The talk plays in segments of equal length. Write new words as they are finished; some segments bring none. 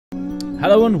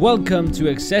Hello and welcome to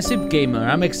XsvGamer.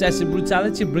 I'm Excessive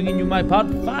Brutality, bringing you my part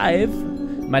 5,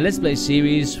 my Let's Play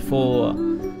series for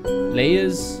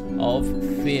Layers of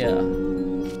Fear.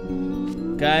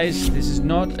 Guys, this is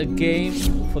not a game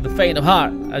for the faint of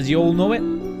heart, as you all know it.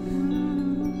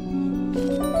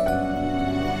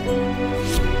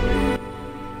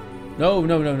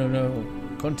 No.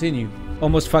 Continue.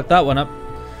 Almost fucked that one up.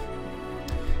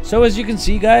 So as you can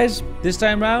see, guys, this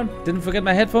time round, didn't forget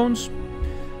my headphones.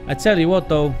 I tell you what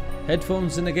though,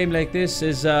 headphones in a game like this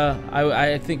is,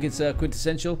 I think it's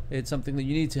quintessential. It's something that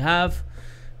you need to have.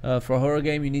 For a horror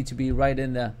game, you need to be right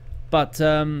in there. But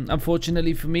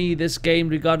unfortunately for me, this game,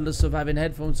 regardless of having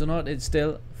headphones or not, it's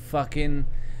still fucking,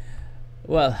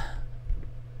 well,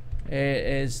 it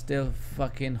is still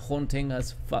fucking haunting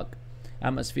as fuck.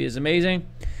 Atmosphere is amazing.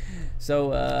 So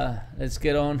let's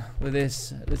get on with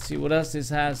this. Let's see what else this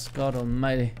has. God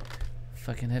almighty.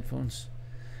 Fucking headphones.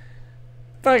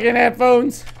 Fucking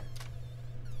headphones.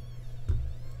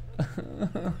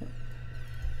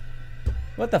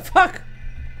 What the fuck?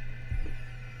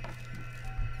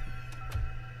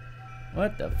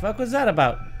 What the fuck was that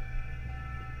about?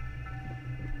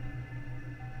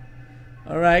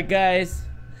 Alright guys,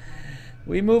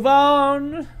 we move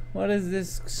on. What is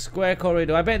this square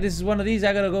corridor? I bet this is one of these.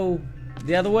 I gotta go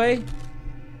the other way.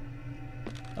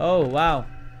 Oh wow,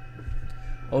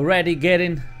 already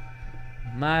getting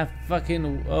my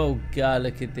fucking, oh god,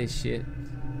 look at this shit.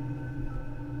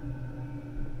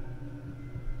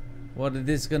 What is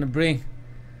this gonna bring?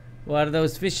 What are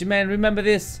those fishermen? Remember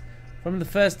this from the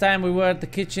first time we were at the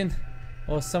kitchen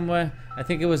or somewhere? I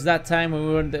think it was that time when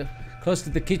we were in the, close to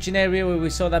the kitchen area where we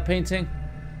saw that painting.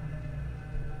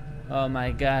 Oh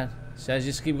my god. Should I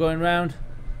just keep going around?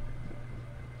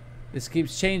 This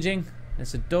keeps changing.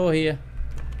 There's a door here.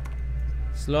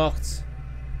 It's locked.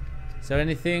 Is there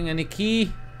anything? Any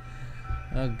key?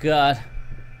 Oh god.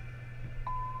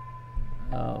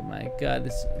 Oh my god.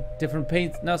 This different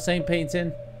paint. Not same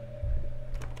painting.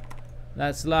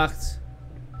 That's locked.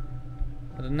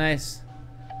 What a nice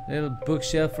little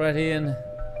bookshelf right here. And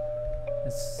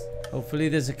hopefully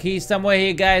there's a key somewhere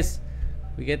here, guys.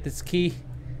 We get this key.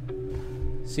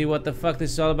 See what the fuck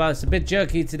this is all about. It's a bit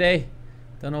jerky today.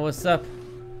 Don't know what's up.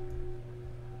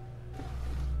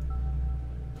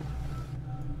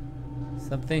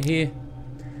 Something here.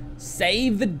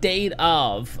 Save the date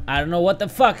of. I don't know what the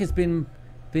fuck has been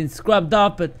scrubbed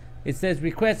up, but it says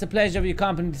request the pleasure of your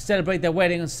company to celebrate their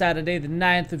wedding on Saturday the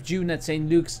 9th of June at St.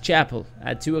 Luke's Chapel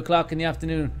at 2 o'clock in the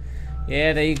afternoon.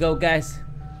 Yeah, there you go, guys.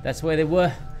 That's where they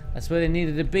were. That's where they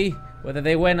needed to be. Whether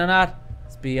they went or not,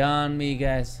 it's beyond me,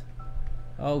 guys.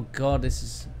 Oh god, this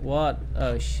is what?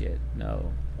 Oh shit,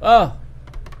 no. Oh!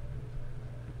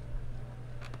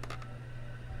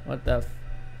 What the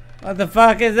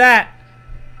fuck is that?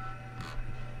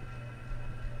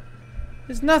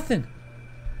 There's nothing.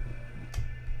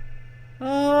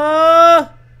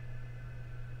 Oh!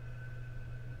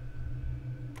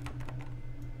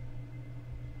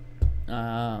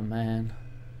 Oh man.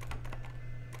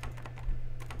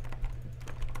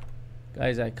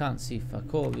 Guys, I can't see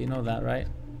fuck all, you know that, right?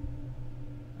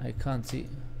 I can't see.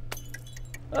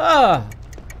 Ah!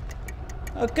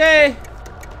 Okay.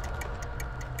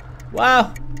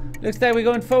 Wow. Looks like we're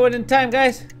going forward in time,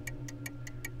 guys.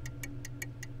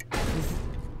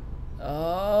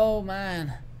 Oh,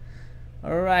 man.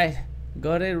 Alright.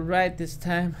 Got it right this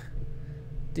time.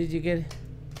 Did you get it?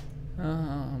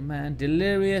 Oh, man.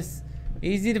 Delirious.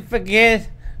 Easy to forget.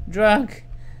 Drunk.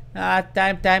 Ah,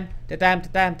 time,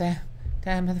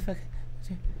 motherfucker.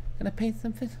 Can I paint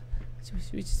something?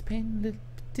 Should we just paint a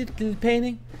little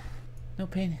painting? No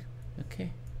painting.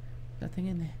 Okay. Nothing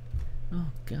in there.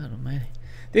 Oh god almighty.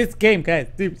 This game, guys,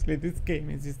 seriously, this game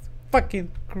is just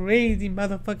fucking crazy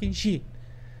motherfucking shit.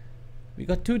 We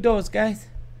got 2 doors, guys.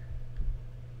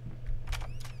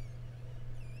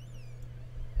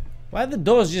 Why are the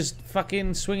doors just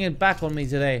fucking swinging back on me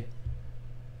today?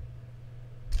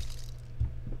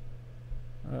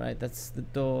 Alright, that's the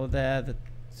door there.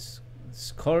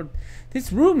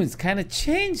 This room is kind of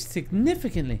changed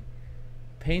significantly.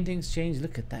 Paintings changed.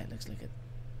 Look at that. Looks like it.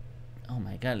 Oh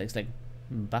my god, looks like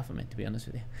Baphomet, to be honest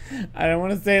with you. I don't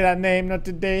want to say that name. Not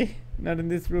today. Not in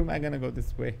this room. I'm gonna go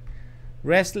this way.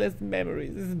 Restless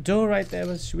memories. There's a door right there.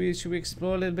 But should we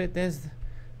explore a little bit? There's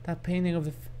that painting of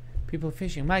the people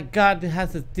fishing. My god, it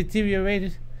has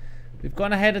deteriorated. We've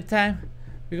gone ahead of time.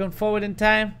 We've gone forward in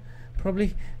time.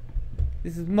 Probably.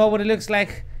 This is more what it looks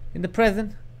like in the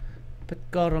present. But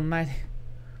God almighty.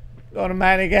 God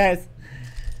almighty, guys.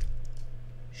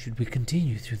 Should we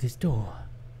continue through this door?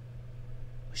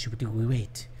 Or should we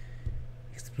wait?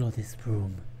 Explore this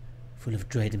room full of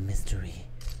dread and mystery.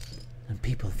 and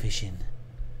people fishing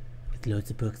with loads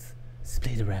of books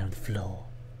splayed around the floor.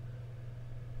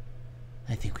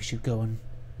 I think we should go on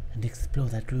and explore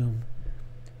that room.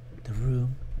 The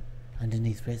room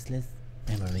underneath restless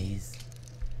memories.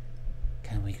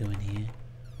 Can we go in here?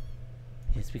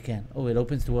 Yes, we can. Oh, it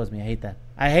opens towards me. I hate that.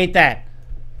 I hate that!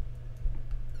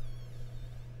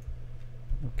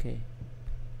 Okay.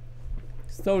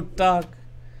 So dark.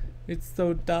 It's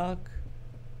so dark.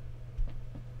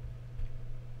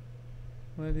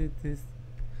 What is this?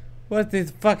 What's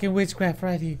this fucking witchcraft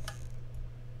right here?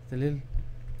 The little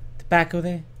tobacco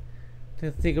there.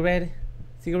 The cigarette.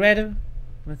 Cigarette?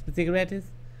 What's the cigarette is?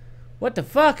 What the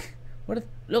fuck?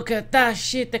 Look at that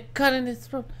shit. They're cutting his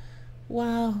throat.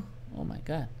 Wow. Oh my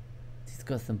god. He's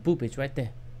got some boopage right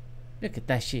there. Look at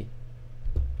that shit.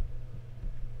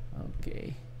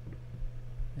 Okay.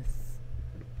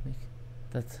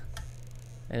 That's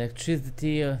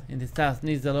electricity in this house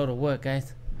needs a lot of work,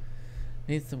 guys.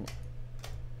 Needs some.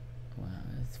 Wow,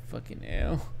 that's fucking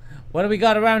hell. What do we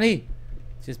got around here?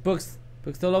 Just books.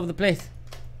 Books all over the place.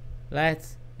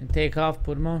 Lights. And take off.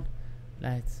 Put them on.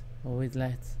 Lights. Always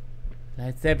lights.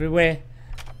 Lights everywhere.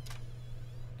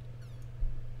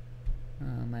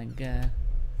 Oh my god.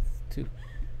 It's too.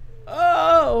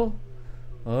 Oh!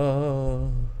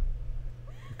 Oh.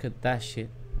 Look at that shit.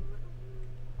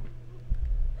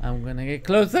 I'm gonna get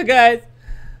closer, guys.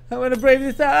 I'm gonna brave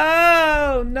this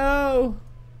out. Oh no.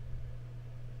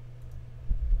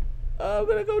 Oh, I'm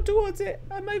gonna go towards it.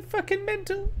 Am I fucking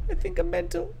mental? I think I'm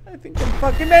mental. I think I'm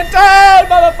fucking mental. Oh,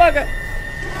 motherfucker.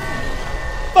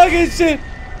 Fucking shit.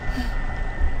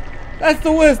 That's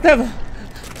the worst ever.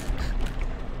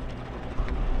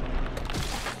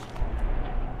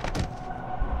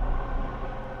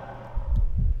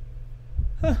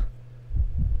 Huh.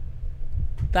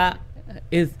 That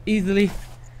is easily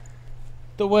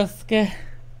the worst scare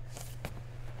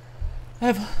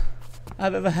I've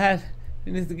ever had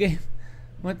in this game.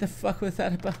 What the fuck was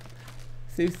that about?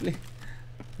 Seriously,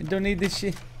 I don't need this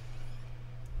shit.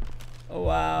 Oh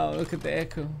wow, look at the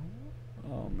echo.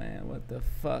 Oh man, what the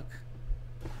fuck?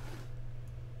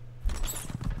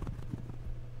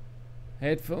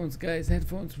 Headphones, guys,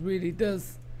 headphones really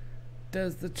does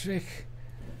the trick.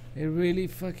 It really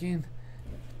fucking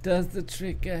does the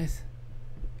trick, guys.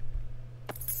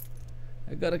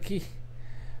 I got a key.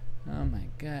 Oh my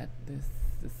god, this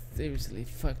is seriously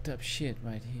fucked up shit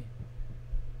right here.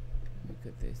 Look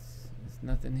at this. There's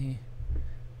nothing here.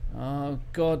 Oh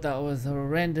god, that was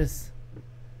horrendous.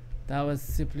 That was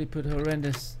simply put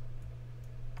horrendous.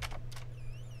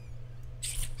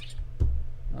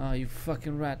 Oh, you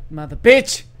fucking rat mother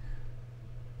bitch!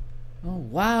 Oh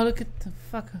wow, look at the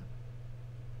fucker.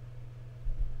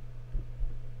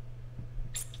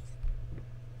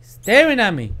 Staring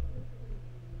at me.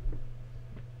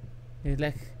 It's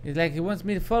like he wants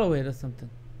me to follow it or something.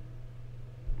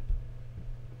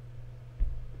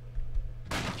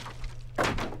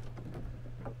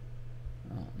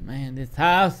 Oh man, this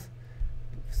house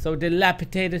so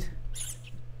dilapidated.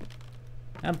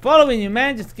 I'm following you,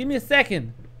 man. Just give me a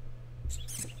second.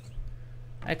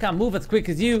 I can't move as quick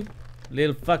as you,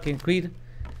 little fucking creed.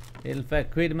 Little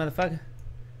fat creed motherfucker.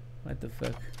 What the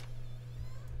fuck?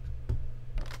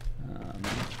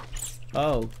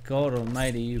 Oh god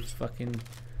almighty, you fucking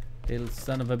little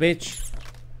son of a bitch.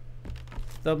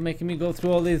 Stop making me go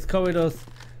through all these corridors.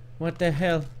 What the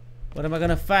hell? What am I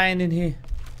gonna find in here?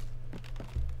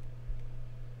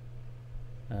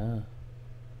 Oh.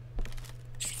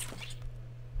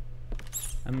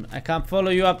 I can't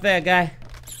follow you up there, guy.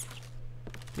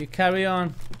 You carry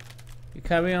on. You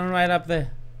carry on right up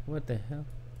there. What the hell?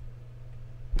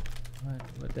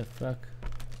 What the fuck?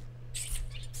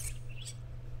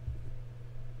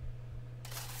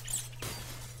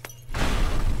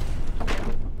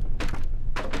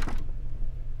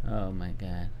 Oh my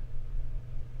god.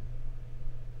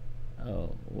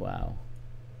 Oh wow.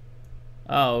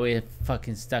 Oh, we're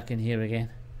fucking stuck in here again.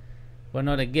 Well,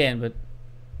 not again, but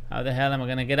how the hell am I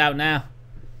gonna get out now?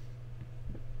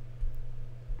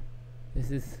 This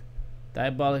is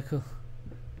diabolical.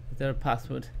 Is there a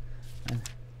password?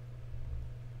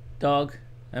 Dog.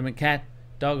 Cat.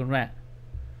 Dog and rat.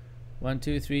 1,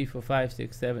 2, 3, 4, 5,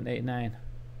 6, 7, 8, 9.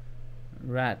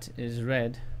 Rat is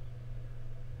red.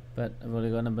 But I've only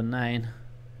got number 9.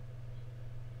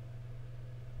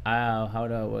 Ow, how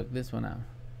do I work this one out?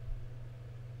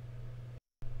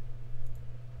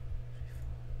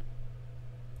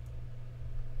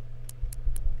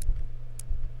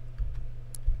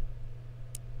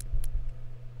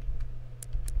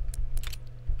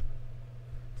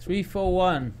 Three, 4,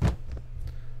 1.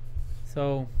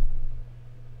 So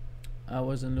I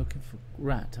wasn't looking for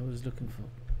rat. I was looking for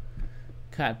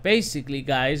cat. Basically,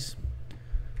 guys,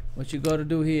 what you got to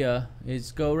do here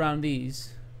is go around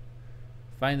these,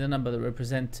 find the number that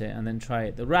represents it, and then try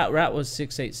it. The rat was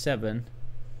 687.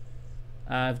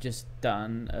 I've just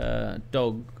done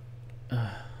dog.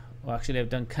 Well, actually, I've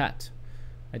done cat.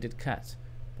 I did cat,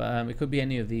 but it could be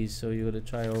any of these. So you got to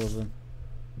try all of them.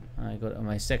 I got it on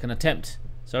my second attempt.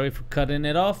 Sorry for cutting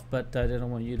it off, but I didn't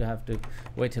want you to have to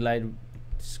wait till I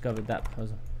discovered that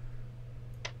puzzle.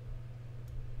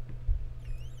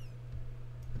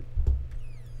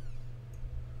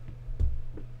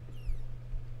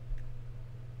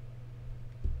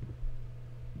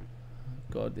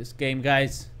 God, this game,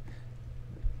 guys,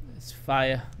 it's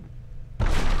fire.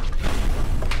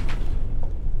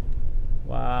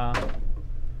 Wow.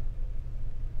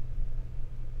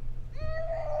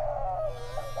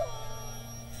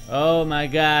 Oh my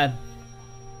God.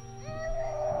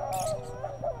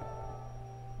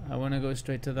 I want to go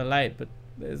straight to the light, but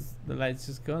the light's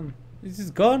just gone. It's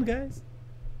just gone, guys.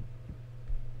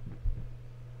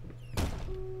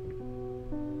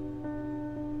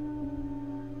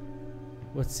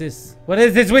 What's this? What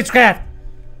is this witchcraft?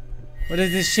 What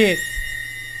is this shit?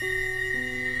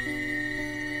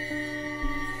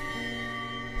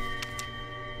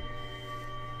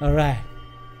 Alright.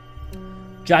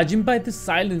 Judging by the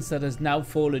silence that has now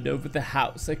fallen over the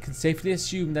house, I can safely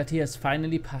assume that he has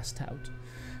finally passed out.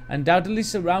 Undoubtedly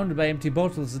surrounded by empty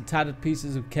bottles and tattered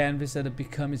pieces of canvas that have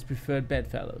become his preferred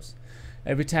bedfellows.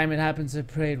 Every time it happens, I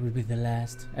pray it will be the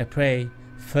last. I pray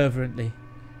fervently,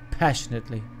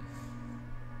 passionately.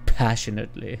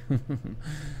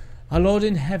 Our Lord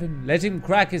in heaven, let him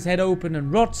crack his head open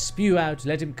and rot spew out.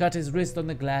 Let him cut his wrist on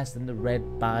the glass and the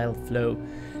red bile flow.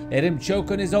 Let him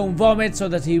choke on his own vomit so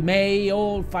that he may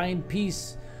all find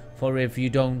peace. For if you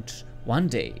don't, one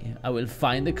day I will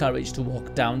find the courage to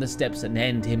walk down the steps and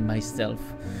end him myself.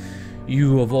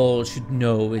 You of all should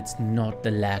know it's not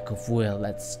the lack of will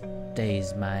that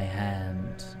stays my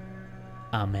hand.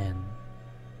 Amen.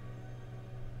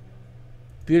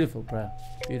 Beautiful prayer.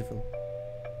 Beautiful.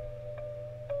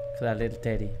 For that little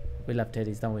teddy. We love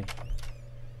teddies, don't we?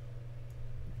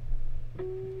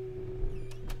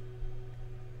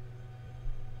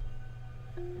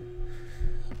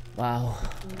 Wow.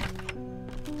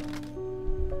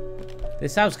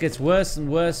 This house gets worse and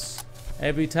worse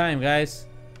every time, guys.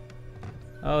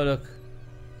 Oh, look.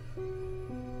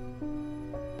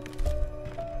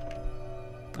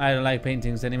 I don't like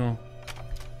paintings anymore.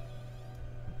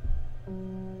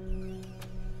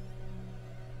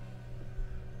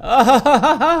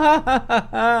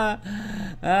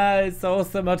 It's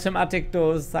awesome. Automatic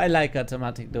doors. I like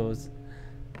automatic doors.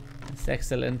 It's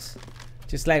excellent.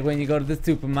 Just like when you go to the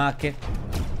supermarket.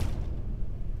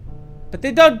 But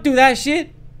they don't do that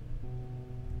shit.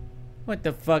 What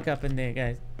the fuck happened there,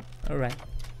 guys? Alright.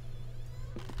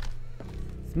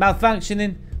 It's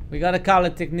malfunctioning. We gotta call a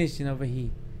technician over here.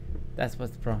 That's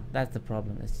what's the problem. That's the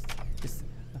problem. It's just,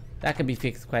 that can be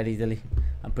fixed quite easily.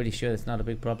 I'm pretty sure it's not a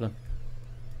big problem.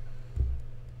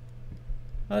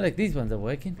 Oh, like these ones are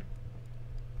working.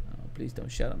 Oh, please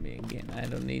don't shut on me again. I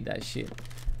don't need that shit.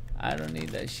 I don't need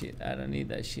that shit. I don't need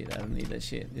that shit. I don't need that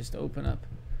shit. Just open up.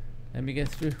 Let me get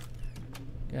through.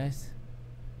 Guys.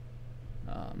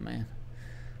 Oh man.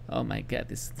 Oh my god,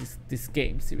 this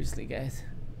game, seriously, guys.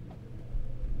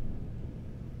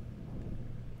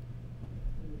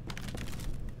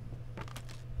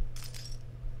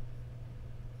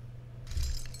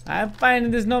 I'm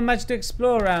finding there's not much to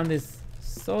explore around this.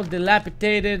 It's all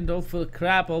dilapidated, all full of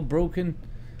crap, all broken.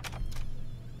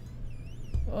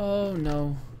 Oh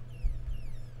no.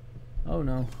 Oh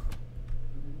no.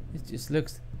 It just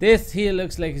looks... This here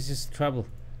looks like it's just trouble.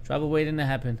 Trouble waiting to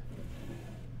happen.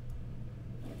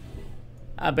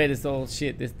 I bet it's all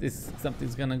shit. This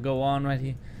something's gonna go on right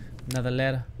here. Another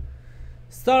letter.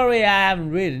 Sorry I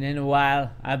haven't written in a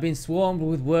while. I've been swarmed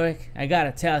with work. I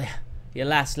gotta tell you, your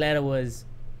last letter was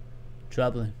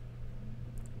troubling,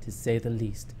 to say the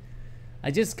least.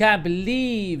 I just can't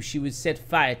believe she would set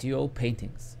fire to your old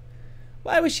paintings.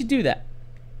 Why would she do that?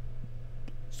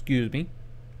 Excuse me.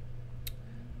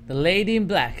 The lady in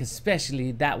black,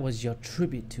 especially, that was your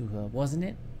tribute to her, wasn't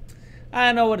it? I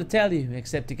don't know what to tell you,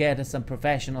 except to get her some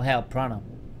professional help pronto.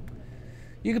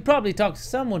 You could probably talk to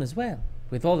someone as well.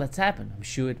 With all that's happened, I'm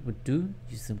sure it would do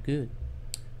you some good.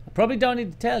 I probably don't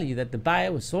need to tell you that the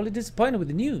buyer was sorely disappointed with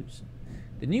the news.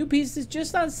 The new pieces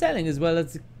just aren't selling as well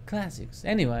as the classics.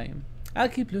 Anyway, I'll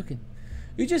keep looking.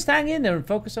 You just hang in there and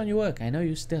focus on your work. I know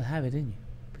you still have it in you.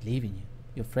 Believe in you.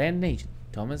 Your friend and agent,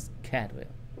 Thomas Cadwell.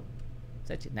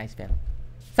 Such a nice fellow.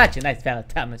 Such a nice fellow,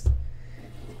 Thomas.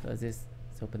 Close this.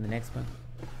 Let's open the next one.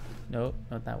 No,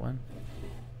 not that one.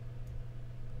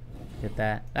 Look at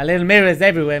that. That little mirrors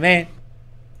everywhere, man.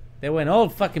 They went all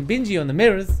fucking bingy on the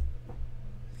mirrors.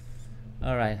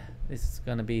 Alright, this is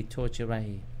gonna be torture right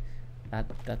here.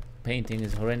 That painting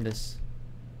is horrendous.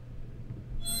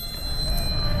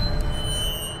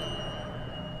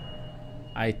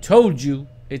 I told you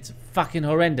it's fucking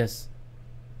horrendous.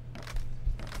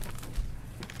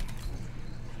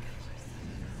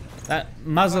 That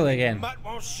muzzle again. Mutt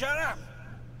won't shut up.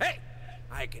 Hey,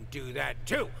 I can do that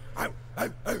too.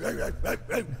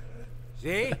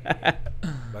 See?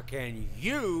 But can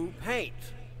you paint?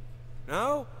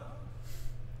 No?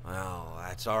 Well,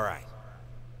 that's all right.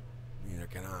 Neither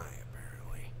can I,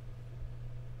 apparently.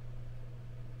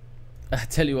 I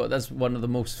tell you what, that's one of the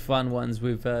most fun ones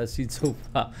we've seen so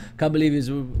far. Can't believe he's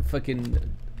fucking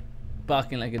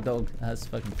barking like a dog. That's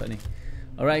fucking funny.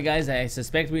 Alright guys, I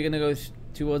suspect we're gonna go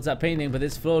towards that painting, but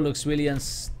this floor looks really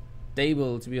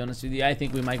unstable, to be honest with you. I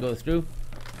think we might go through.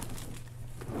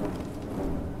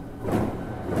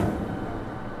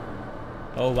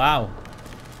 Oh wow.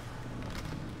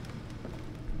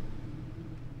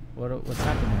 What's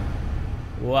happening?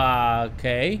 Wow,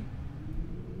 okay.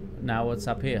 Now what's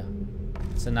up here?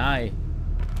 It's an eye.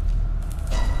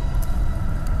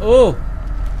 Oh!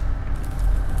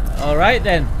 Alright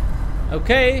then.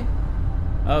 Okay.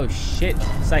 Oh shit.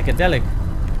 Psychedelic.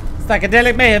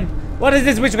 Psychedelic mayhem. What is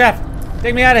this witchcraft?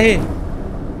 Take me out of here.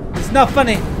 It's not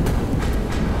funny.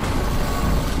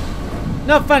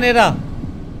 Not funny at all.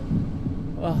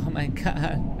 Oh my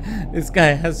god. This guy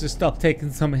has to stop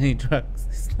taking so many drugs.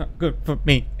 It's not good for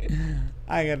me.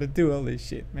 I gotta do all this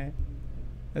shit, man.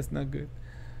 That's not good.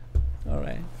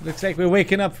 Alright. Looks like we're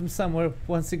waking up from somewhere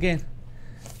once again.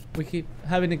 We keep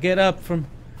having to get up from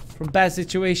bad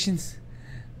situations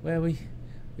where we're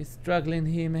struggling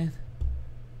here, man.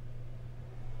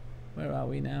 Where are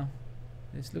we now?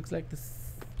 This looks like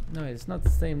this. No, it's not the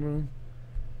same room.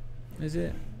 Is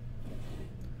it?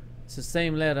 It's the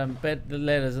same letter. I bet the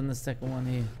letter's on the second one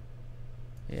here.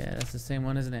 Yeah, that's the same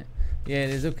one, isn't it? Yeah,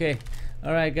 it is. Okay.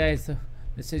 Alright, guys. So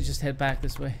let's just head back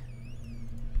this way.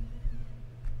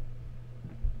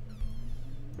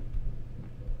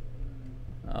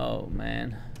 Oh,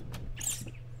 man.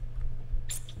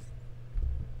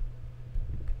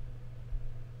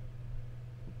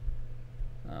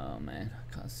 Oh, man.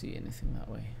 I can't see anything that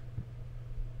way.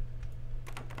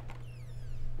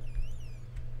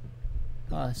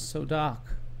 Oh, it's so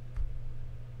dark.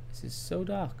 This is so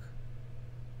dark.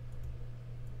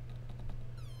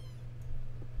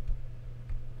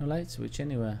 No light switch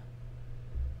anywhere.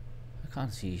 I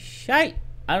can't see shit.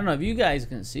 I don't know if you guys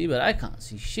can see, but I can't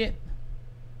see shit.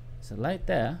 There's a light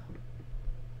there.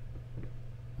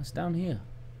 What's down here?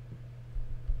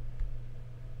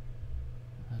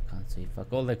 I can't see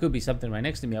fuck all. There could be something right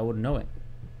next to me. I wouldn't know it.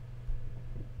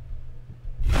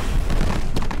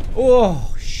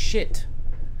 Oh shit.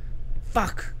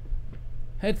 Fuck.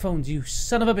 Headphones, you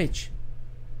son of a bitch.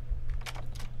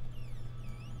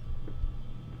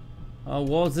 Oh,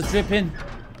 walls are dripping.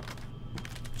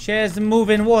 Chairs are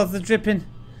moving, walls are dripping.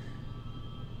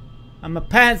 And my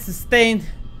pants are stained.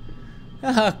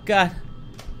 Oh god.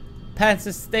 Pants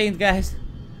are stained, guys.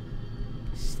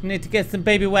 Just need to get some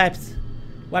baby wipes.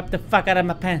 Wipe the fuck out of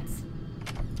my pants.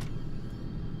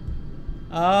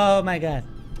 Oh my god.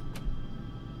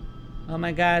 Oh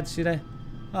my god, should I?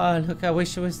 Oh look, I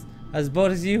wish I was as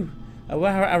bored as you. I'd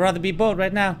rather be bored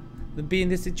right now than be in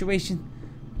this situation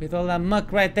with all that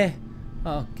muck right there.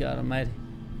 Oh god almighty.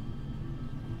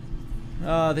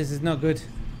 Oh, this is not good.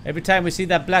 Every time we see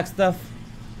that black stuff,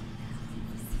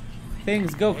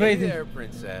 things go crazy. Hey there,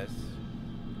 princess.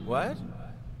 What?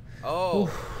 Oh,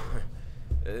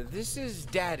 this is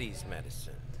Daddy's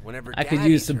medicine. Whenever I could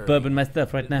use some bourbon in my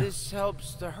stuff right now. This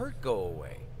helps the hurt go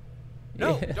away.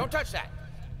 No, Yeah. don't touch that.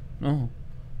 No.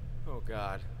 Oh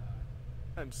God,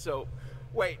 I'm so.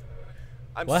 Wait,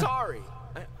 I'm What? sorry.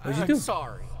 What'd you I'm do?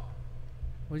 sorry.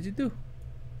 What'd you do?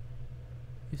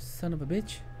 You son of a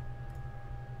bitch.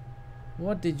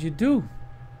 What did you do?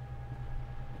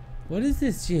 What is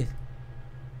this shit?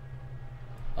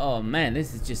 Oh man,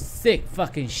 this is just sick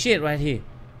fucking shit right here.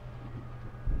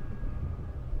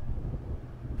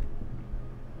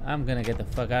 I'm gonna get the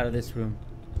fuck out of this room.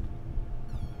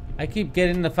 I keep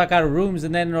getting the fuck out of rooms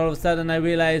and then all of a sudden I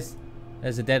realize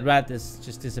there's a dead rat that's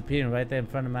just disappearing right there in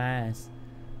front of my eyes.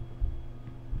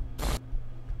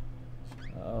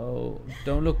 Oh,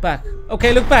 don't look back.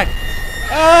 Okay, look back.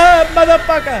 Ah,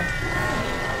 motherfucker.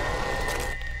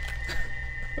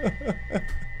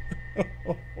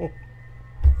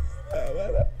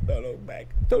 Don't look back.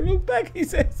 Don't look back, he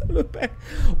says. Don't look back.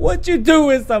 What you do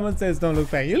when someone says don't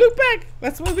look back? You look back.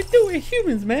 That's what we do. We're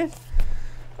humans, man.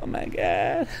 Oh my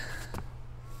god.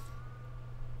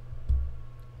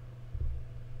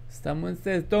 Someone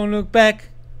says don't look back.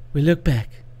 We look back.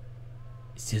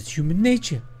 It's just human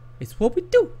nature. It's what we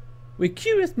do. We're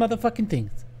curious motherfucking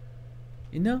things.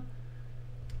 You know?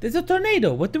 There's a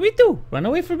tornado. What do? Run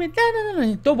away from it?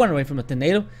 No. Don't run away from a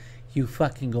tornado. You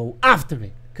fucking go after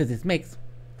it. Because it makes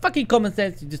fucking common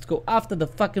sense. You just go after the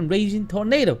fucking raging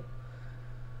tornado.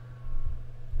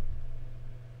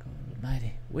 God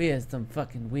almighty. We are some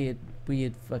fucking weird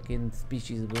fucking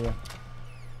species of gorilla.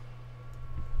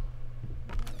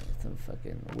 Some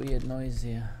fucking weird noise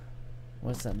here.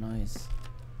 What's that noise?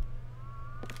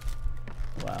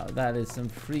 Wow, that is some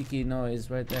freaky noise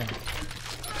right there.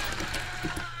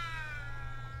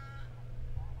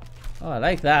 Oh, I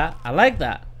like that. I'm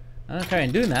gonna carry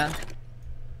on doing that.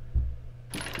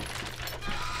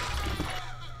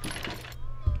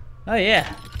 Oh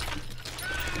yeah.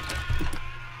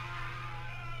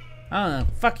 I don't know.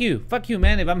 Fuck you,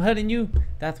 man. If I'm hurting you,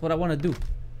 that's what I want to do.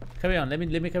 Carry on. Let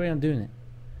me carry on doing it.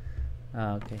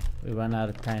 Oh, okay. We run out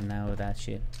of time now with that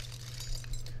shit.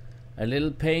 A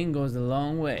little pain goes a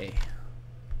long way.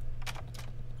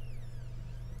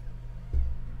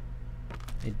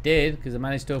 It did, because I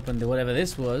managed to open whatever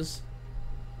this was.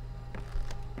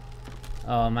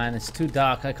 Oh man, it's too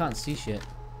dark. I can't see shit.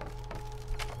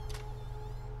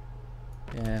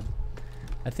 Yeah.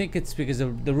 I think it's because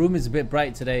the room is a bit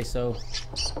bright today, so...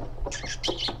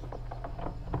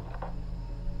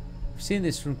 I've seen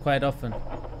this room quite often.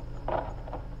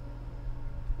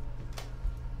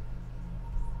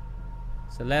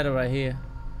 It's a ladder right here.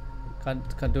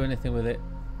 Can't do anything with it.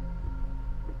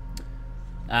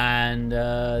 And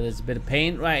there's a bit of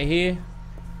paint right here.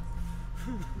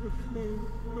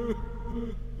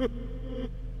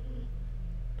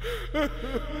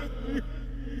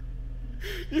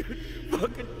 You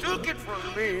fucking took it from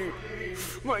me.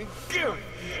 My gift.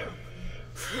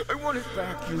 I want it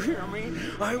back, you hear me?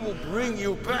 I will bring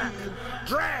you back.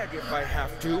 Drag if I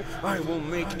have to. I will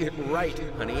make it right,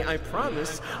 honey. I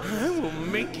promise. I will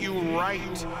make you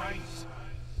right.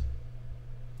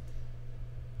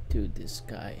 Dude, this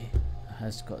guy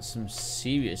has got some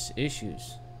serious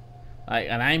issues.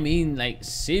 And I mean like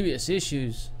serious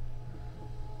issues.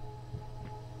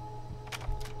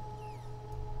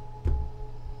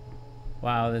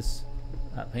 Wow,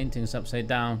 that painting's upside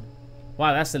down.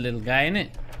 Wow, that's the little guy, isn't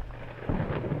it?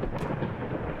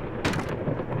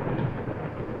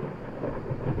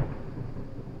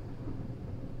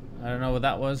 I don't know what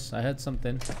that was. I heard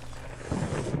something.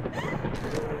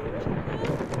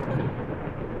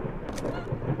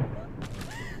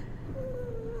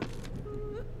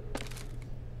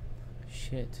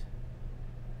 Shit.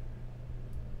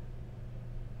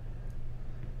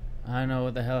 I don't know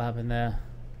what the hell happened there.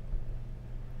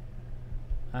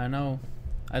 I don't know.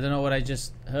 I don't know what I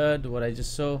just heard, what I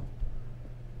just saw.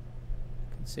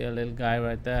 I can see a little guy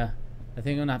right there. I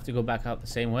think I'm gonna have to go back out the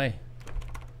same way.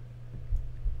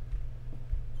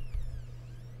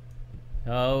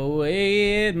 Oh,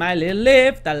 yeah, my little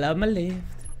lift. I love my lift.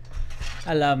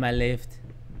 I love my lift.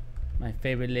 My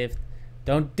favorite lift.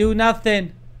 Don't do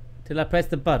nothing till I press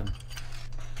the button.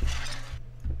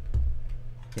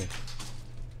 Okay.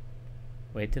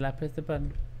 Wait till I press the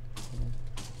button. Press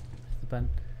the button.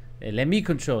 Let me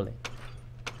control it.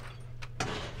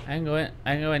 I can go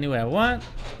anywhere I want.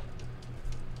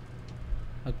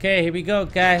 Okay, here we go,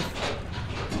 guys.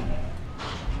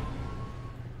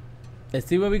 Let's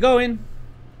see where we're going.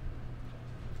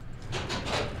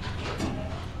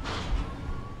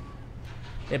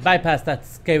 They bypass that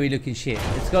scary looking shit.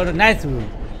 Let's go to the nice room.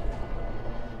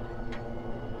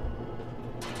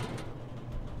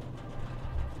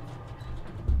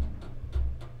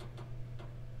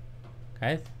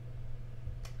 Guys?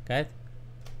 Guys?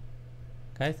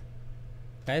 Guys?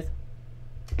 Guys?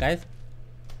 Guys?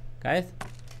 Guys?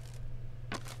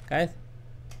 Guys?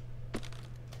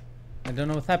 I don't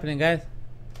know what's happening, guys.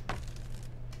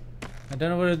 I don't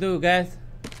know what to do, guys.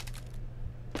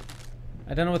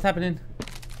 I don't know what's happening.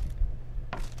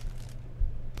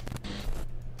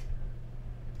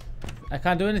 I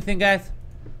can't do anything, guys.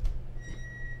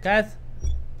 Guys?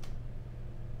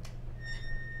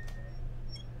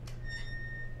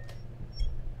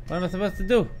 What am I supposed to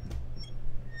do?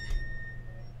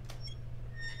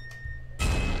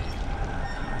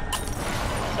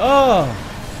 Oh!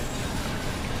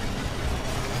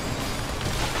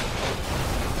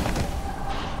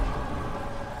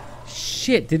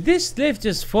 Shit, did this lift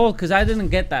just fall? Because I didn't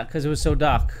get that because it was so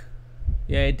dark.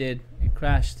 Yeah, it did. It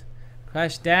crashed.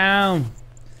 Crashed down.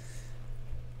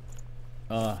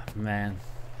 Oh, man.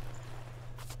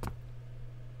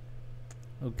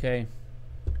 Okay.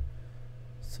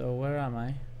 So where am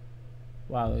I?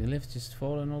 Wow, the lift just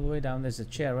fallen all the way down. There's a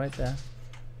chair right there.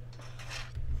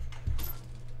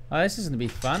 Oh, this is gonna be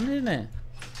fun, isn't it?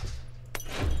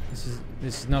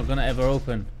 This is not gonna ever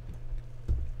open.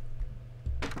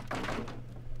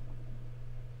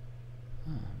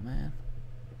 Oh man,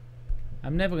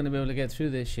 I'm never gonna be able to get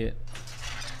through this shit.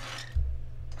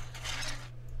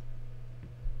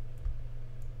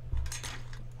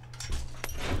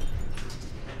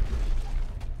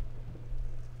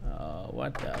 Oh,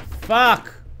 what the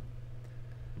fuck?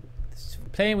 This is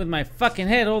playing with my fucking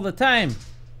head all the time.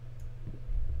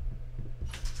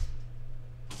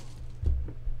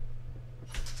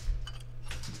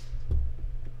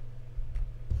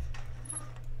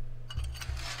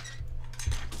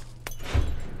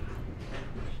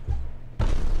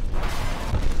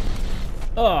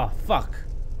 Oh, fuck.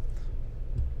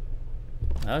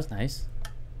 That was nice.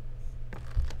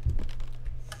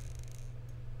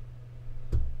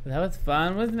 That was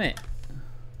fun, wasn't it?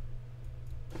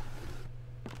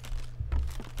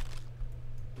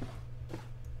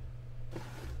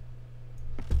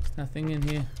 There's nothing in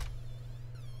here.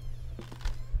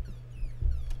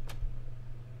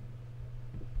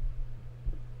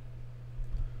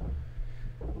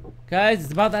 Guys,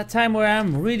 it's about that time where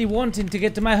I'm really wanting to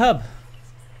get to my hub.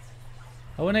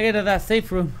 I want to get to that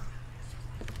safe room.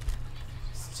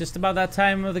 It's just about that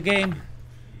time of the game.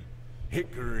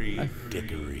 Hickory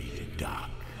dickory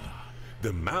dock.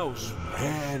 The mouse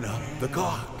ran up the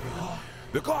clock.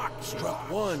 The clock struck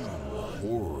one.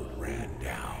 Word ran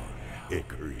down.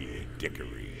 Hickory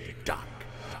dickory dock.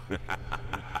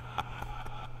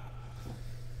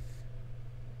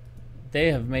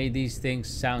 They have made these things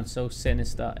sound so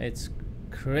sinister. It's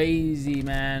crazy,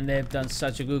 man. They've done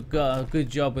such a good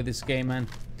job with this game, man.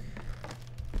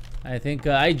 I think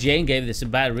IGN gave this a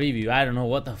bad review. I don't know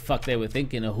what the fuck they were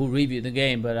thinking or who reviewed the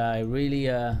game, but I really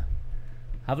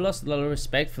have lost a lot of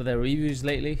respect for their reviews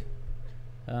lately.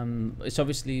 It's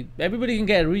obviously everybody can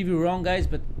get a review wrong, guys,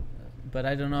 but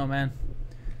I don't know, man.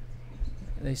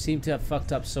 They seem to have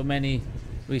fucked up so many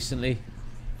recently.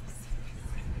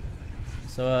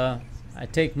 So I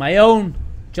take my own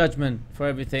judgment for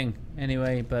everything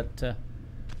anyway, but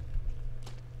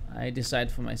I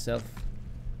decide for myself.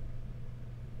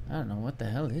 I don't know what the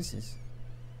hell this is.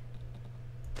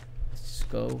 Let's just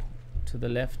go to the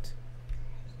left.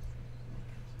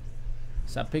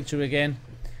 It's that picture again.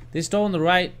 This door on the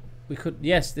right, we could,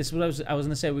 yes, this is what I was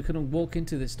gonna say. We couldn't walk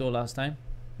into this door last time.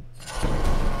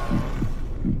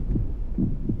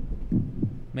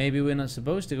 Maybe we're not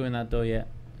supposed to go in that door yet.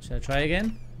 Should I try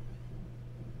again?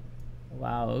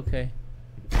 Wow, okay.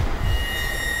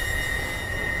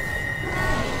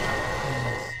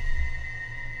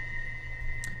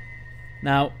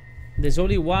 Now, there's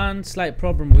only one slight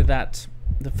problem with that.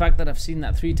 The fact that I've seen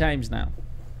that 3 times now.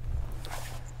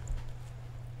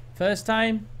 First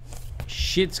time,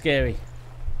 shit scary.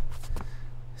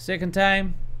 Second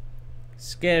time,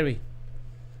 scary.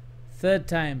 Third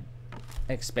time,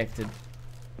 expected.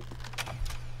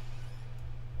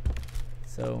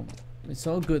 So it's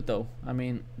all good though. I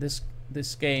mean, this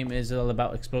game is all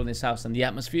about exploring this house, and the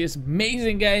atmosphere is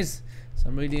amazing, guys. So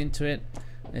I'm really into it.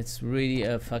 It's really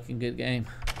a fucking good game.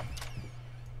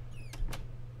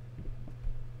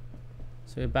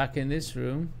 So we're back in this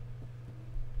room.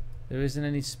 There isn't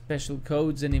any special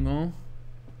codes anymore.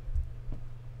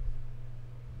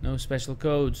 No special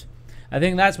codes. I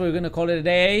think that's what we're gonna call it a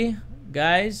day,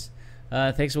 guys.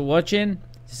 Thanks for watching.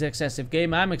 This is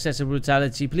XsvGamer. I'm Excessive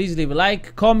Brutality. Please leave a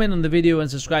like, comment on the video,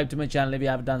 and subscribe to my channel if you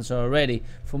haven't done so already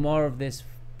for more of this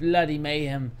bloody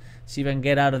mayhem. See if I can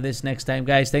get out of this next time,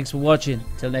 guys. Thanks for watching.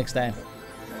 Till next time.